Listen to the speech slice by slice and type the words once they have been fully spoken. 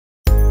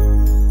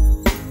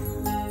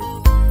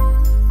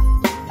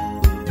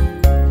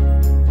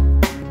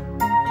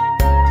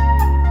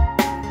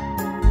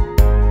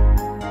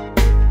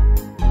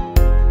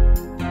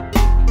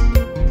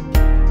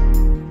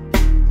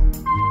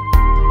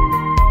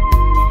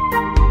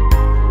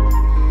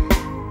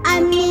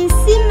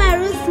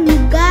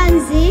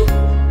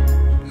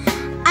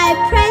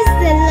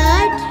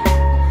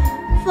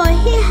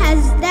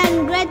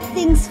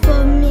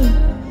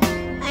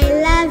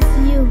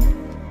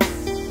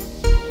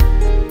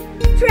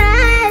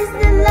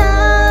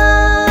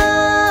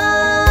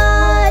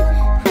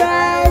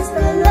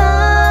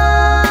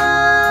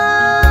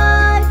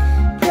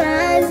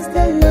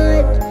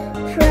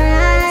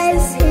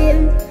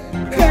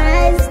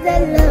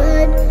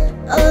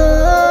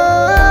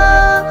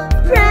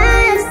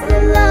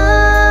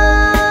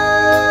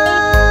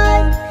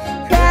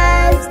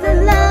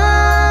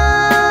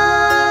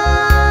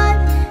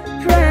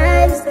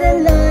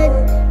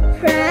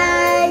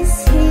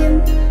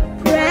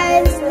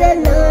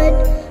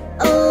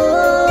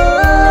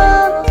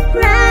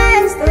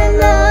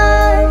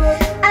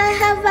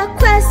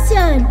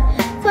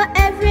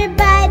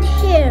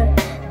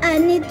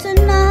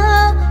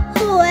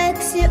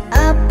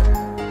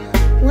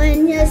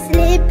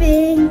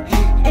sing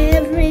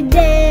every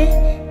day.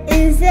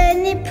 Is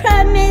any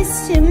promise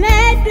you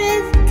made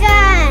with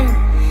God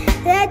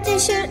that you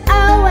should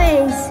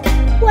always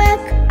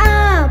wake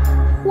up?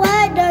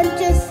 Why don't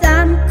you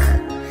thank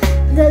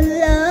the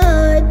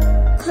Lord?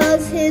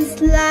 'Cause His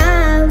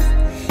love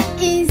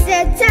is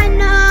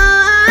eternal.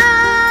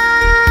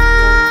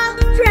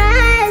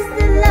 Praise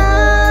the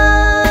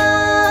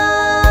Lord,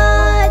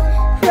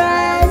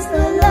 praise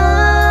the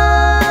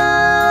Lord,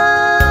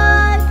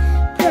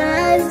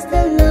 praise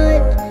the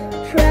Lord,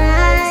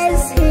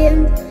 praise Him,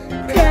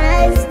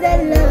 praise the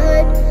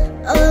Lord.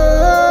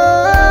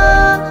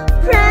 Oh,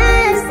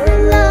 praise the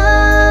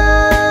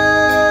Lord,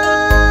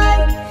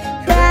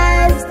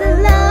 praise the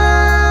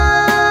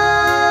Lord,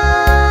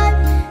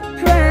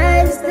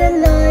 praise the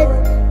Lord,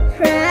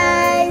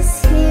 praise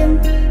Him,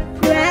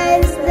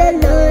 praise the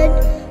Lord.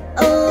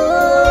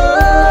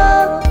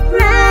 Oh,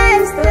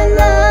 praise the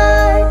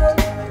Lord,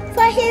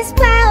 for His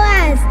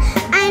powers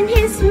and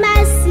His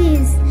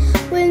mercies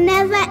will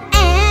never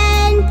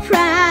end.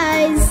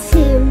 Praise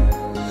Him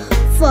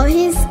for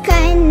His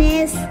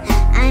kindness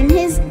and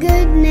His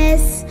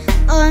goodness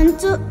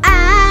unto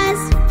us.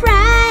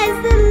 Praise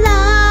the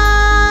Lord,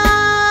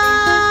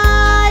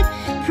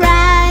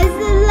 praise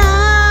the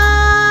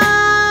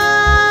Lord,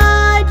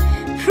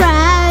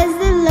 praise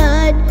the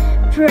Lord,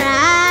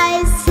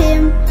 praise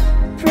Him,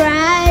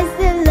 praise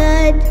the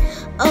Lord.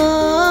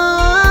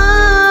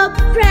 Oh,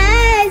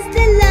 praise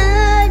the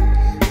Lord,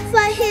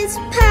 for His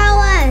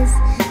powers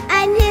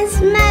and His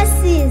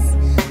mercies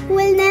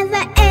will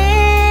never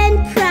end.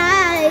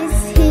 Praise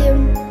Him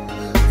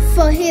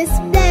for His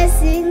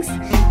blessings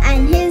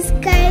and His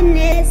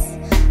kindness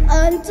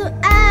unto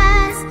us.